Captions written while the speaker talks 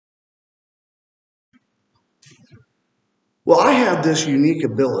Well, I have this unique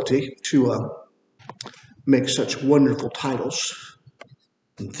ability to make such wonderful titles.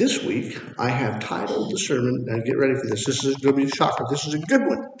 And this week, I have titled the sermon, and get ready for this. This is going to be a shocker. This is a good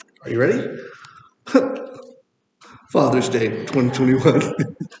one. Are you ready? Father's Day 2021.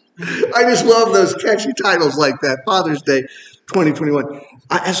 I just love those catchy titles like that. Father's Day 2021.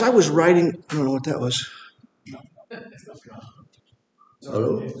 As I was writing, I don't know what that was.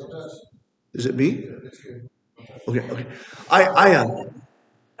 Hello? Is it me? Okay. I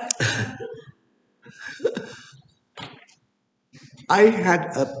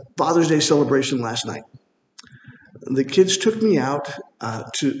had a Father's Day celebration last night. The kids took me out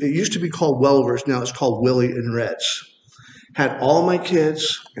it used to be called Welvers, now it's called Willie and Red's. Had all my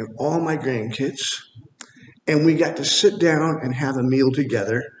kids and all my grandkids, and we got to sit down and have a meal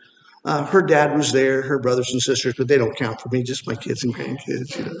together. Her dad was there, her brothers and sisters, but they don't count for me, just my kids and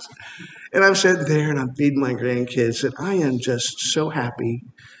grandkids. And I'm sitting there and I'm feeding my grandkids, and I am just so happy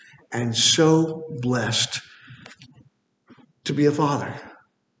and so blessed to be a father.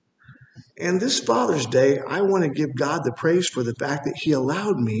 And this Father's Day, I want to give God the praise for the fact that He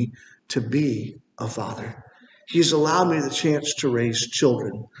allowed me to be a father. He's allowed me the chance to raise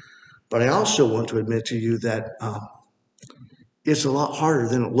children. But I also want to admit to you that it's a lot harder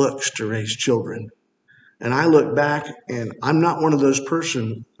than it looks to raise children. And I look back, and I'm not one of those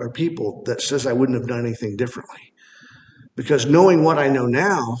people that says I wouldn't have done anything differently. Because knowing what I know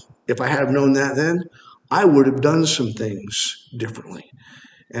now, if I had known that then, I would have done some things differently.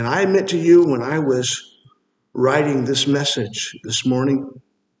 And I admit to you, when I was writing this message this morning,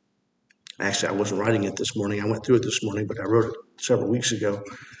 actually I wasn't writing it this morning, I went through it this morning, but I wrote it several weeks ago.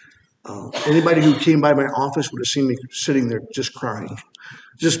 Anybody who came by my office would have seen me sitting there just crying,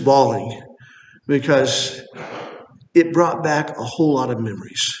 just bawling, because it brought back a whole lot of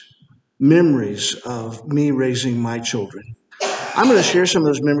memories of me raising my children. I'm going to share some of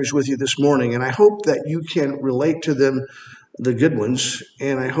those memories with you this morning, and I hope that you can relate to them, the good ones,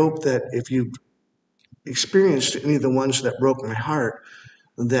 and I hope that if you've experienced any of the ones that broke my heart,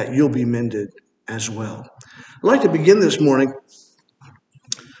 that you'll be mended as well. I'd like to begin this morning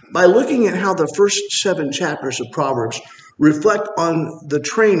by looking at how the first 7 chapters of Proverbs reflect on the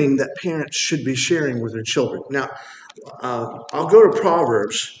training that parents should be sharing with their children. Now, I'll go to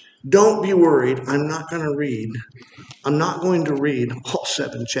Proverbs. Don't be worried. I'm not going to read all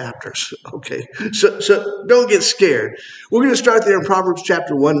 7 chapters, okay? So don't get scared. We're going to start there in Proverbs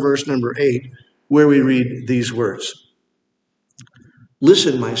chapter 1, verse number 8, where we read these words.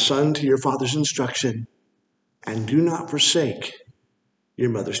 Listen, my son, to your father's instruction, and do not forsake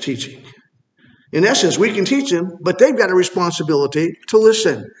your mother's teaching. In essence, we can teach them, but they've got a responsibility to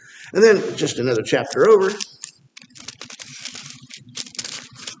listen. And then just another chapter over,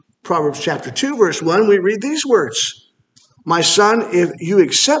 Proverbs chapter 2, verse 1, we read these words. My son, if you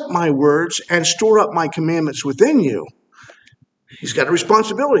accept my words and store up my commandments within you, he's got a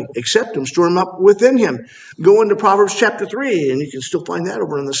responsibility. Accept them, store them up within him. Go into Proverbs chapter 3, and you can still find that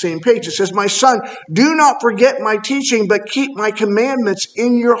over on the same page. It says, my son, do not forget my teaching, but keep my commandments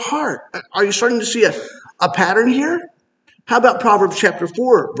in your heart. Are you starting to see a pattern here? How about Proverbs chapter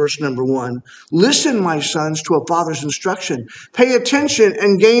 4, verse number 1? Listen, my sons, to a father's instruction. Pay attention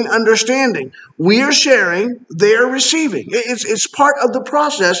and gain understanding. We are sharing, they are receiving. It's part of the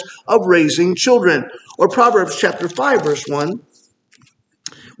process of raising children. Or Proverbs chapter 5, verse 1,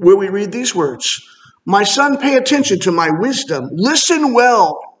 where we read these words. My son, pay attention to my wisdom. Listen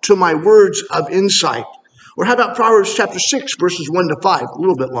well to my words of insight. Or how about Proverbs chapter 6, verses 1 to 5, a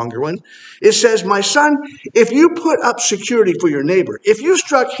little bit longer one. It says, my son, if you put up security for your neighbor, if you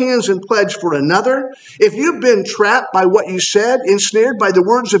struck hands and pledged for another, if you've been trapped by what you said, ensnared by the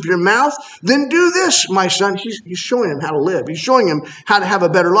words of your mouth, then do this, my son. He's showing him how to live. He's showing him how to have a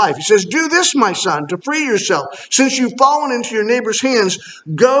better life. He says, do this, my son, to free yourself. Since you've fallen into your neighbor's hands,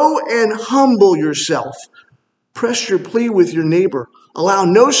 go and humble yourself. Press your plea with your neighbor. Allow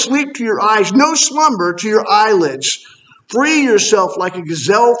no sleep to your eyes, no slumber to your eyelids. Free yourself like a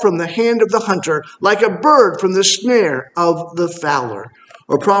gazelle from the hand of the hunter, like a bird from the snare of the fowler.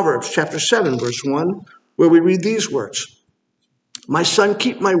 Or Proverbs chapter 7, verse 1, where we read these words. My son,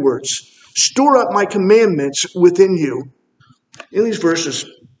 keep my words. Store up my commandments within you. In these verses,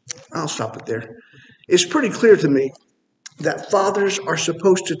 I'll stop it there. It's pretty clear to me that fathers are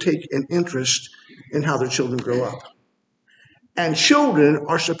supposed to take an interest in how their children grow up. And children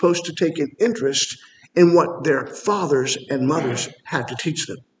are supposed to take an interest in what their fathers and mothers have to teach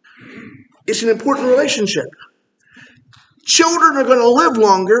them. It's an important relationship. Children are going to live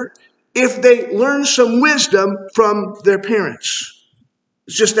longer if they learn some wisdom from their parents.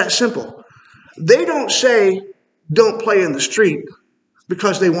 It's just that simple. They don't say, don't play in the street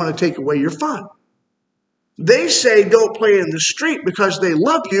because they want to take away your fun. They say don't play in the street because they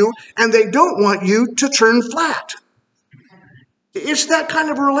love you and they don't want you to turn flat. It's that kind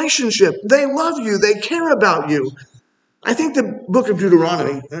of a relationship. They love you. They care about you. I think the book of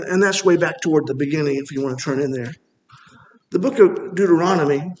Deuteronomy, and that's way back toward the beginning if you want to turn in there. The book of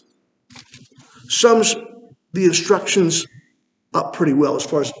Deuteronomy sums the instructions up pretty well as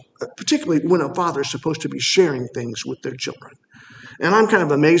far as particularly when a father is supposed to be sharing things with their children. And I'm kind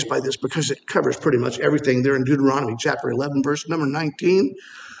of amazed by this because it covers pretty much everything there in Deuteronomy chapter 11, verse number 19.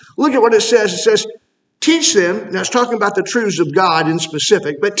 Look at what it says. It says, teach them, now it's talking about the truths of God in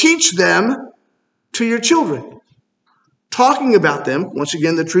specific, but teach them to your children. Talking about them, once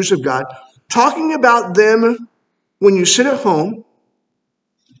again, the truths of God, talking about them when you sit at home,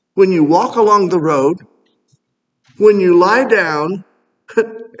 when you walk along the road, when you lie down,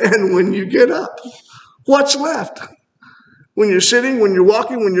 and when you get up. What's left? When you're sitting, when you're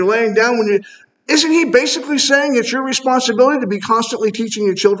walking, when you're laying down, isn't he basically saying it's your responsibility to be constantly teaching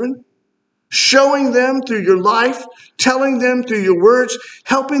your children? Showing them through your life, telling them through your words,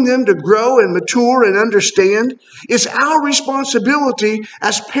 helping them to grow and mature and understand. It's our responsibility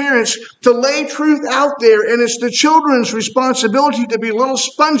as parents to lay truth out there, and it's the children's responsibility to be little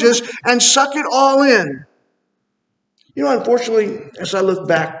sponges and suck it all in. You know, unfortunately, as I look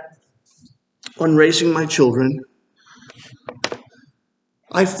back on raising my children,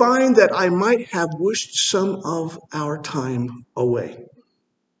 I find that I might have wished some of our time away.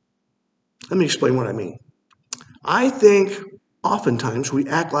 Let me explain what I mean. I think oftentimes we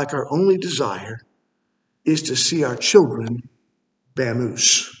act like our only desire is to see our children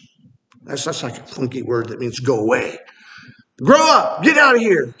vamoose. That's like a funky word that means go away. Grow up, get out of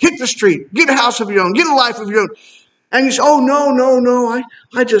here, hit the street, get a house of your own, get a life of your own. And you say, oh, no,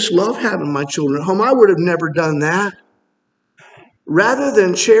 I just love having my children at home. I would have never done that. Rather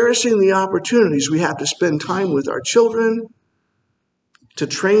than cherishing the opportunities we have to spend time with our children, to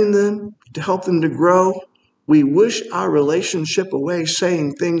train them, to help them to grow, we wish our relationship away,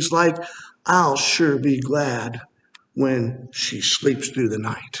 saying things like, I'll sure be glad when she sleeps through the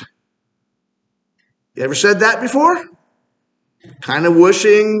night. You ever said that before? Kind of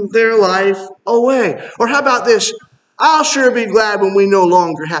wishing their life away. Or how about this? I'll sure be glad when we no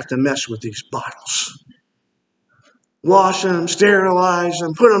longer have to mess with these bottles. Wash them, sterilize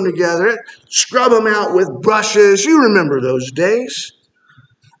them, put them together, scrub them out with brushes. You remember those days.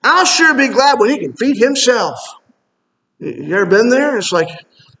 I'll sure be glad when he can feed himself. You ever been there? It's like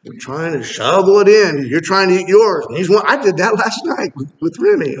you're trying to shovel it in. You're trying to eat yours. And I did that last night with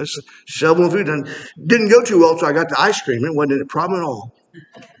Remy. I was shoveling food and didn't go too well, so I got the ice cream. It wasn't a problem at all.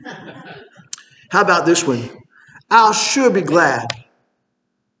 How about this one? I'll sure be glad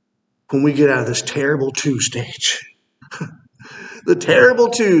when we get out of this terrible two stage. The terrible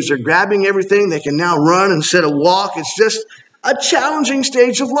twos are grabbing everything. They can now run instead of walk. It's just a challenging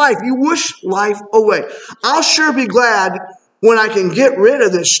stage of life. You wish life away. I'll sure be glad when I can get rid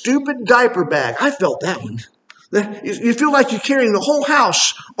of this stupid diaper bag. I felt that one. You feel like you're carrying the whole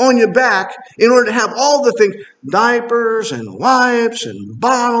house on your back in order to have all the things, diapers and wipes and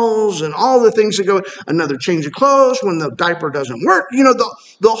bottles and all the things that go, another change of clothes when the diaper doesn't work. You know,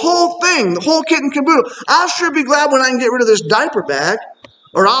 the whole thing, the whole kit and caboodle. I'll sure be glad when I can get rid of this diaper bag,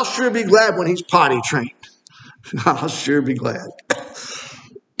 or I'll sure be glad when he's potty trained. I'll sure be glad.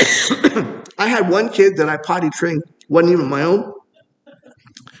 I had one kid that I potty trained, wasn't even my own.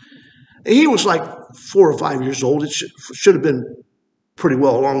 He was like 4 or 5 years old. It should have been pretty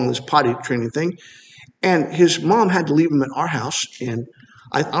well along this potty training thing. And his mom had to leave him at our house. And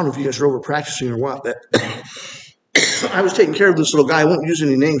I don't know if you guys are over practicing or what, but I was taking care of this little guy. I won't use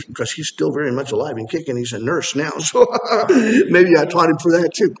any names because he's still very much alive and kicking. He's a nurse now. So maybe I taught him for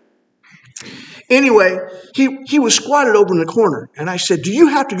that too. Anyway, he was squatted over in the corner. And I said, do you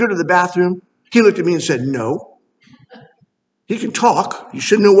have to go to the bathroom? He looked at me and said, no. He can talk. You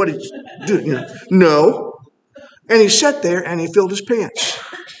should know what he's doing. You know. No. And he sat there and he filled his pants.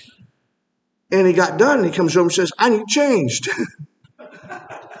 And he got done and he comes over and says, I need changed.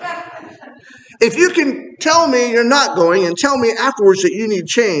 If you can tell me you're not going and tell me afterwards that you need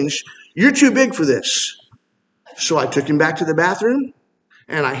change, you're too big for this. So I took him back to the bathroom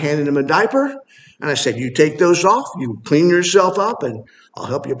and I handed him a diaper. And I said, you take those off, you clean yourself up, and I'll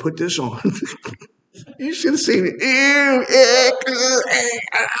help you put this on. You should have seen it.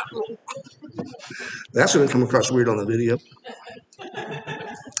 That's going to come across weird on the video.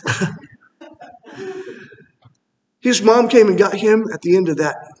 His mom came and got him at the end of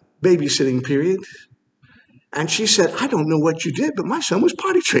that babysitting period. And she said, I don't know what you did, but my son was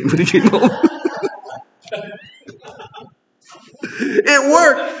potty trained when he came home. It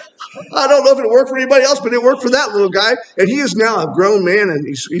worked. I don't know if it worked for anybody else, but it worked for that little guy. And he is now a grown man, and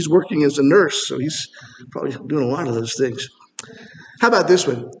he's working as a nurse, so he's probably doing a lot of those things. How about this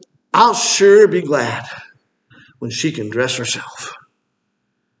one? I'll sure be glad when she can dress herself.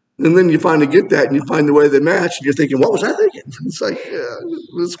 And then you finally get that, and you find the way they match, and you're thinking, what was I thinking? It's like,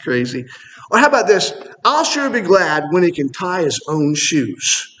 yeah, it's crazy. Or how about this? I'll sure be glad when he can tie his own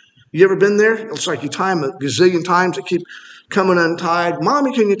shoes. You ever been there? It's like you tie them a gazillion times. They keep coming untied.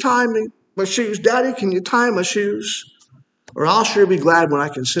 Mommy, can you tie me my shoes? Daddy, can you tie my shoes? Or I'll sure be glad when I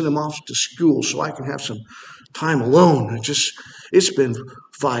can send him off to school so I can have some time alone. It's been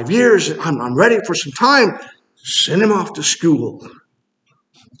 5 years. I'm ready for some time. Send him off to school.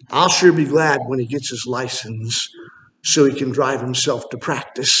 I'll sure be glad when he gets his license so he can drive himself to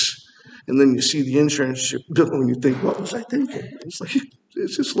practice. And then you see the insurance bill and you think, what was I thinking? It's like,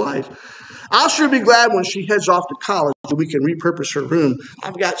 it's his life. I'll sure be glad when she heads off to college and we can repurpose her room.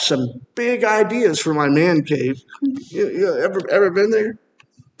 I've got some big ideas for my man cave. You ever been there?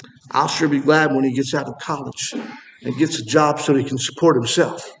 I'll sure be glad when he gets out of college and gets a job so he can support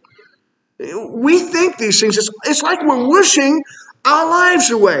himself. We think these things. It's like we're wishing our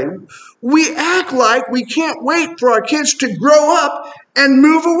lives away. We act like we can't wait for our kids to grow up and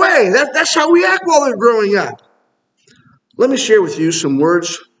move away. That's how we act while they're growing up. Let me share with you some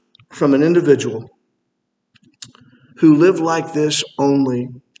words from an individual who lived like this only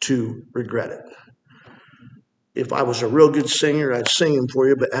to regret it. If I was a real good singer, I'd sing them for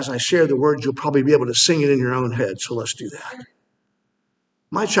you, but as I share the words, you'll probably be able to sing it in your own head, so let's do that.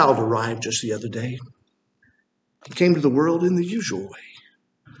 My child arrived just the other day. He came to the world in the usual way.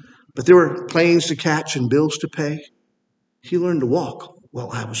 But there were planes to catch and bills to pay. He learned to walk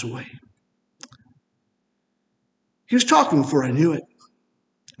while I was away. He was talking before I knew it.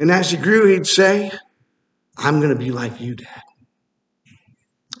 And as he grew, he'd say, I'm going to be like you, Dad.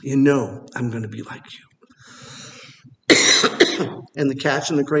 You know I'm going to be like you. And the Cats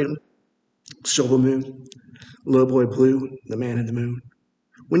in the Cradle, Silver Moon, Little Boy Blue, The Man in the Moon.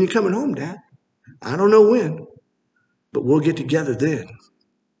 When you coming home, Dad? I don't know when, but we'll get together then.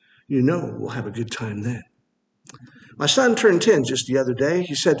 You know we'll have a good time then. My son turned 10 just the other day.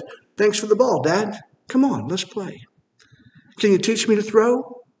 He said, thanks for the ball, Dad. Come on, let's play. Can you teach me to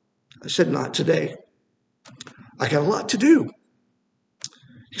throw? I said, not today. I got a lot to do.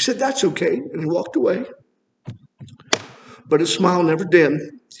 He said, that's okay, and he walked away. But his smile never dimmed.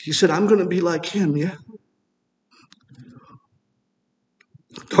 He said, I'm going to be like him, yeah?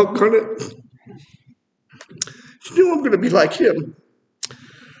 Doggone it. You knew I'm going to be like him.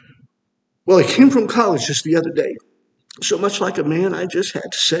 Well, he came from college just the other day. So much like a man, I just had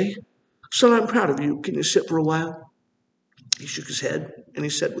to say, son, I'm proud of you. Can you sit for a while? He shook his head, and he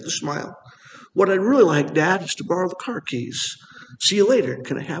said with a smile, what I'd really like, Dad, is to borrow the car keys. See you later.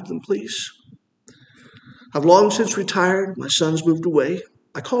 Can I have them, please? I've long since retired. My son's moved away.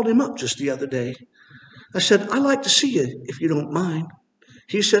 I called him up just the other day. I said, I'd like to see you, if you don't mind.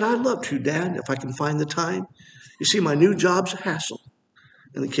 He said, I'd love to, Dad, if I can find the time. You see, my new job's a hassle,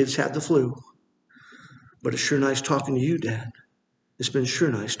 and the kids have the flu. But it's sure nice talking to you, Dad. It's been sure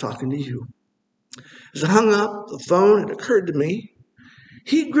nice talking to you. As I hung up the phone, it occurred to me,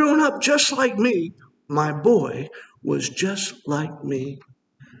 he'd grown up just like me. My boy was just like me.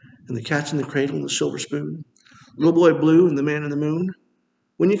 And the Cats in the Cradle and the Silver Spoon, Little Boy Blue and the Man in the Moon.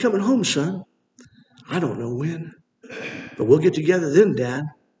 When you coming home, son? I don't know when, but we'll get together then, Dad.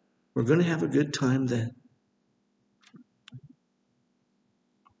 We're going to have a good time then.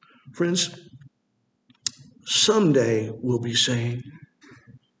 Friends, someday we'll be saying,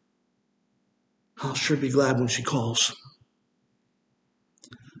 I'll sure be glad when she calls.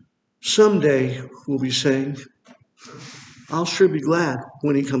 Someday we'll be saying, I'll sure be glad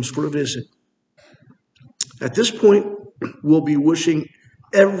when he comes for a visit. At this point, we'll be wishing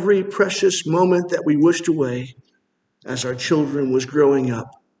every precious moment that we wished away as our children was growing up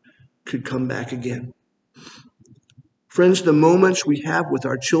could come back again. Friends, the moments we have with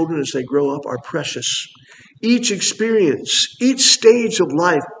our children as they grow up are precious. Each experience, each stage of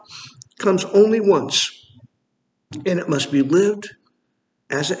life comes only once, and it must be lived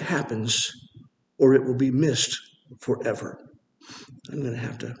as it happens, or it will be missed forever. I'm going to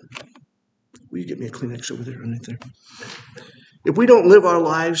have to, will you get me a Kleenex over there underneath there? If we don't live our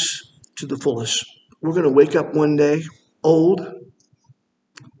lives to the fullest, we're going to wake up one day old,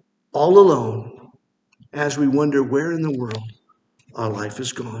 all alone, as we wonder where in the world our life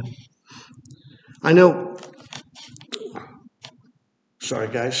is gone. I know, sorry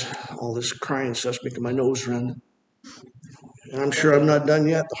guys, all this crying stuff's making my nose run. And I'm sure I'm not done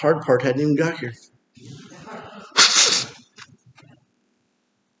yet. The hard part hadn't even got here.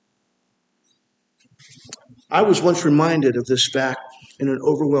 I was once reminded of this fact in an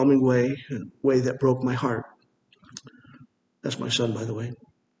overwhelming way, a way that broke my heart. That's my son, by the way.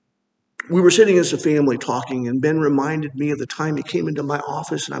 We were sitting as a family talking, and Ben reminded me of the time he came into my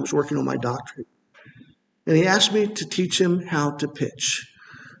office and I was working on my doctorate. And he asked me to teach him how to pitch.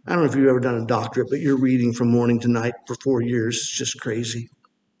 I don't know if you've ever done a doctorate, but you're reading from morning to night for 4 years. It's just crazy.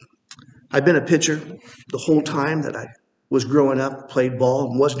 I've been a pitcher the whole time that I was growing up, played ball,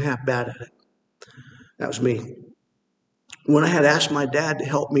 and wasn't half bad at it. That was me. When I had asked my dad to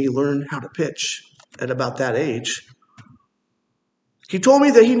help me learn how to pitch at about that age, he told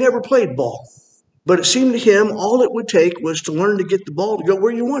me that he never played ball, but it seemed to him all it would take was to learn to get the ball to go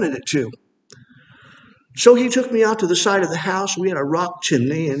where you wanted it to. So he took me out to the side of the house. We had a rock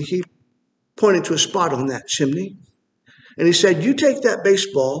chimney, and he pointed to a spot on that chimney. And he said, you take that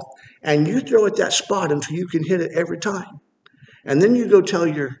baseball and you throw at that spot until you can hit it every time. And then you go tell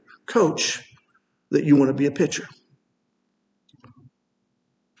your coach that you want to be a pitcher.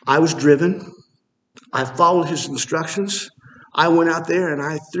 I was driven. I followed his instructions. I went out there and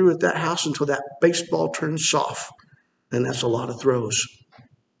I threw at that house until that baseball turned soft. And that's a lot of throws.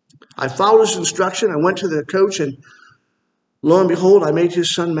 I followed his instruction. I went to the coach, and lo and behold, I made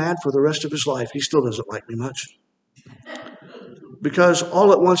his son mad for the rest of his life. He still doesn't like me much. Because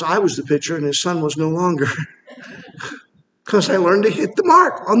all at once I was the pitcher and his son was no longer. Because I learned to hit the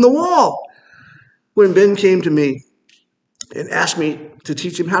mark on the wall. When Ben came to me and asked me to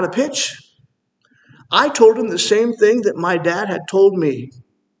teach him how to pitch, I told him the same thing that my dad had told me.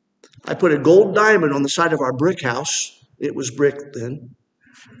 I put a gold diamond on the side of our brick house. It was brick then.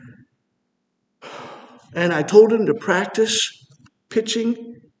 And I told him to practice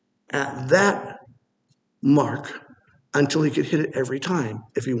pitching at that mark until he could hit it every time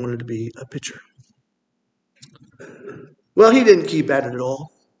if he wanted to be a pitcher. Well, he didn't keep at it at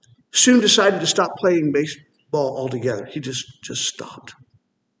all. Soon decided to stop playing baseball altogether. He just stopped.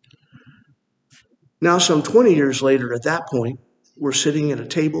 Now, some 20 years later, at that point, we're sitting at a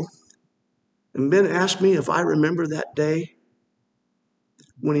table, and Ben asked me if I remember that day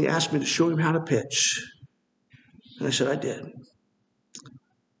when he asked me to show him how to pitch. And I said, I did.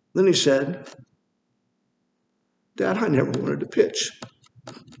 Then he said, Dad, I never wanted to pitch.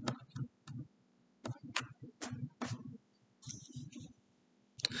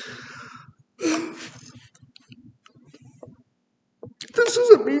 This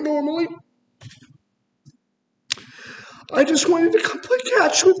isn't me normally. I just wanted to come play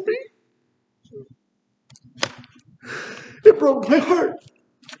catch with me. It broke my heart.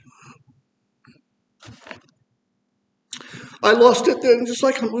 I lost it then, just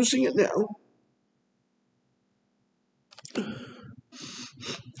like I'm losing it now.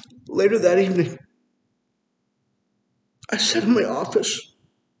 Later that evening, I sat in my office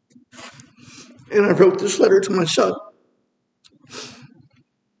and I wrote this letter to my son.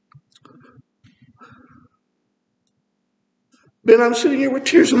 Ben, I'm sitting here with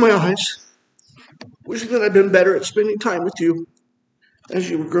tears in my eyes, wishing that I'd been better at spending time with you as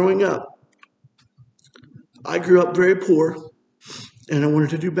you were growing up. I grew up very poor, and I wanted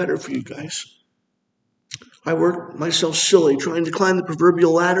to do better for you guys. I worked myself silly trying to climb the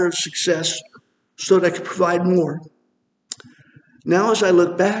proverbial ladder of success so that I could provide more. Now, as I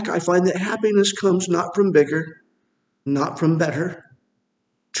look back, I find that happiness comes not from bigger, not from better.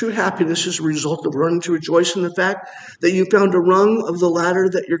 True happiness is a result of learning to rejoice in the fact that you found a rung of the ladder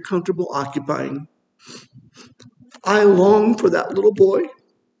that you're comfortable occupying. I long for that little boy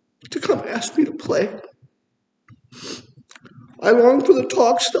to come ask me to play. I long for the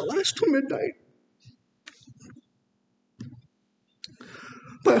talks that last till midnight.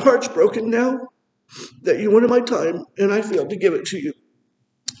 My heart's broken now that you wanted my time and I failed to give it to you.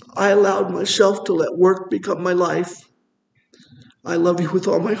 I allowed myself to let work become my life. I love you with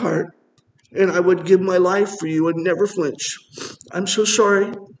all my heart, and I would give my life for you and never flinch. I'm so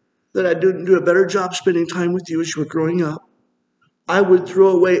sorry that I didn't do a better job spending time with you as you were growing up. I would throw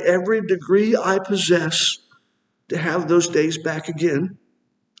away every degree I possess to have those days back again.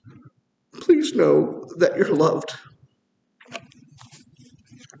 Please know that you're loved.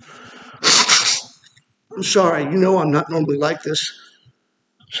 I'm sorry, you know I'm not normally like this.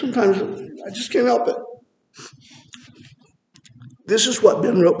 Sometimes I just can't help it. This is what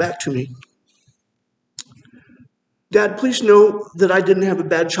Ben wrote back to me. Dad, please know that I didn't have a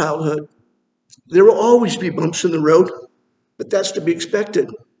bad childhood. There will always be bumps in the road, but that's to be expected.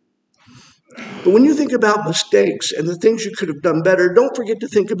 But when you think about mistakes and the things you could have done better, don't forget to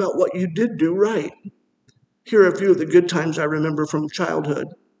think about what you did do right. Here are a few of the good times I remember from childhood.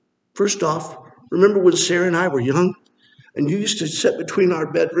 First off, remember when Sarah and I were young, and you used to sit between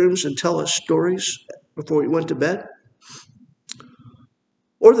our bedrooms and tell us stories before we went to bed?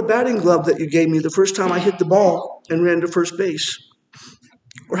 Or the batting glove that you gave me the first time I hit the ball and ran to first base?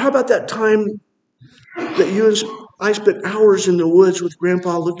 Or how about that time that you and I spent hours in the woods with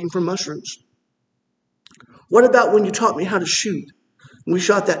Grandpa looking for mushrooms? What about when you taught me how to shoot? We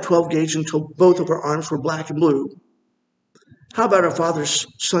shot that 12 gauge until both of our arms were black and blue. How about our father's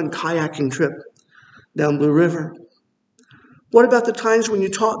son kayaking trip down Blue River? What about the times when you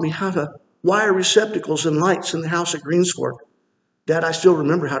taught me how to wire receptacles and lights in the house at Greensfork? Dad, I still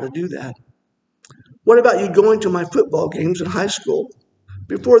remember how to do that. What about you going to my football games in high school?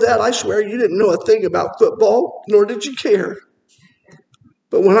 Before that, I swear you didn't know a thing about football, nor did you care.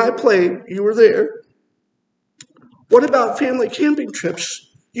 But when I played, you were there. What about family camping trips?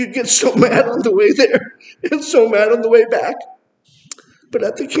 You'd get so mad on the way there and so mad on the way back. But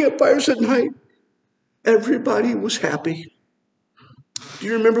at the campfires at night, everybody was happy. Do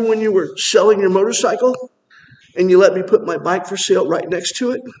you remember when you were selling your motorcycle and you let me put my bike for sale right next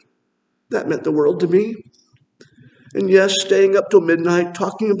to it? That meant the world to me. And yes, staying up till midnight,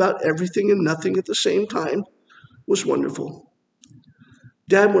 talking about everything and nothing at the same time was wonderful.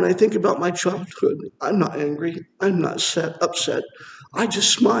 Dad, when I think about my childhood, I'm not angry. I'm not upset. I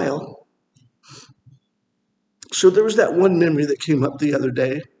just smile. So there was that one memory that came up the other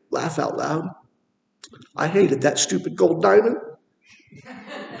day. Laugh out loud. I hated that stupid gold diamond.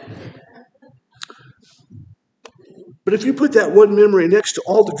 But if you put that one memory next to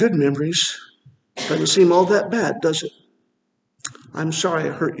all the good memories, it doesn't seem all that bad, does it? I'm sorry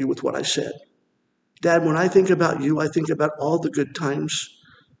I hurt you with what I said. Dad, when I think about you, I think about all the good times.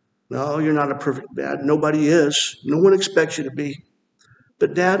 No, you're not a perfect dad. Nobody is. No one expects you to be.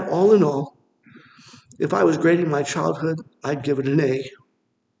 But Dad, all in all, if I was grading my childhood, I'd give it an A.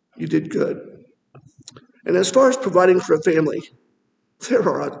 You did good. And as far as providing for a family, there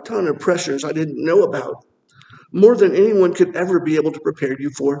are a ton of pressures I didn't know about, more than anyone could ever be able to prepare you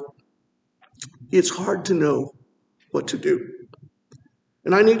for. It's hard to know what to do.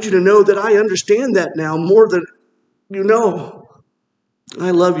 And I need you to know that I understand that now more than you know.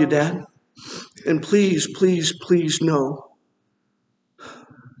 I love you, Dad. And please, please, please know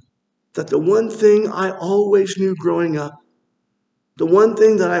that the one thing I always knew growing up, the one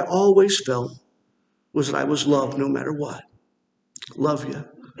thing that I always felt, was that I was loved no matter what. Love you,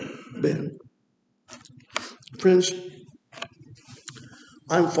 Ben. Friends,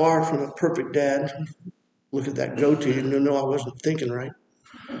 I'm far from a perfect dad. Look at that goatee and you'll know I wasn't thinking right.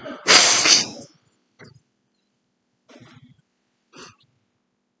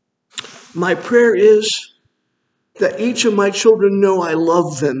 My prayer is that each of my children know I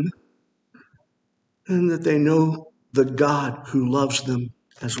love them and that they know the God who loves them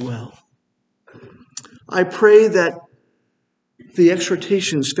as well. I pray that the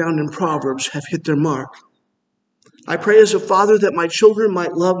exhortations found in Proverbs have hit their mark. I pray as a father that my children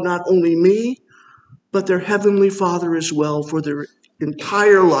might love not only me, but their heavenly Father as well for their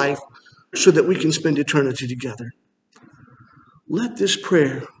entire life so that we can spend eternity together. Let this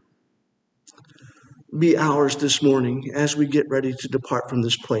prayer be ours this morning as we get ready to depart from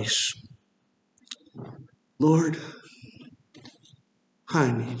this place. Lord,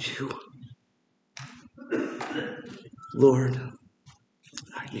 I need you. Lord,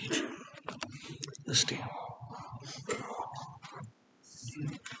 I need you. Let's stand.